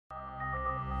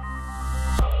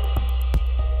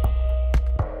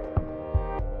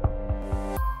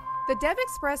The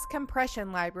DevExpress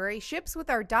compression library ships with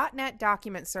our .NET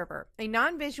document server, a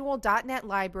non-visual .NET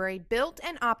library built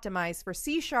and optimized for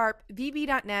C#,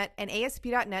 VB.NET, and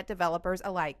ASP.NET developers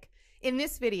alike. In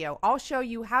this video, I'll show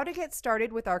you how to get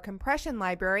started with our compression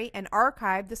library and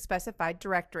archive the specified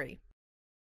directory.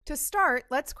 To start,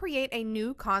 let's create a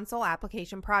new console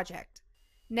application project.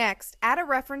 Next, add a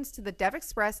reference to the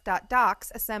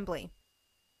devexpress.docs assembly.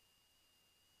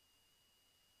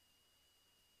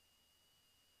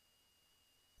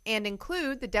 And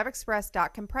include the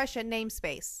devexpress.compression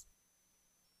namespace.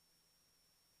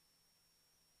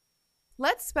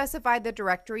 Let's specify the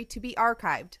directory to be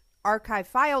archived, archive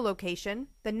file location,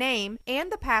 the name,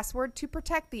 and the password to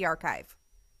protect the archive.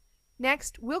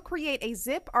 Next, we'll create a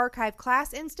zip archive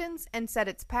class instance and set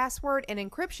its password and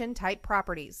encryption type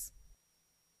properties.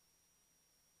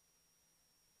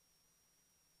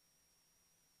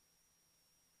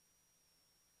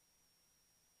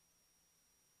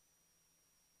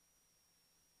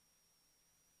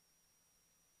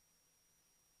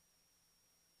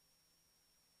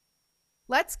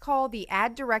 Let's call the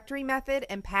add directory method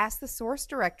and pass the source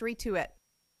directory to it.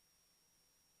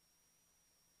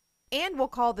 And we'll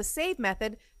call the save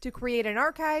method to create an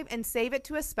archive and save it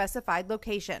to a specified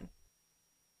location.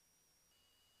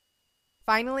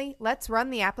 Finally, let's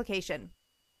run the application.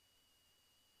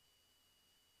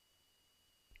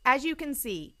 As you can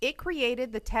see, it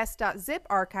created the test.zip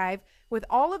archive with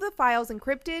all of the files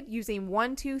encrypted using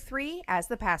 123 as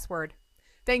the password.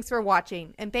 Thanks for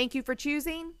watching, and thank you for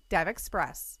choosing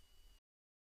DevExpress.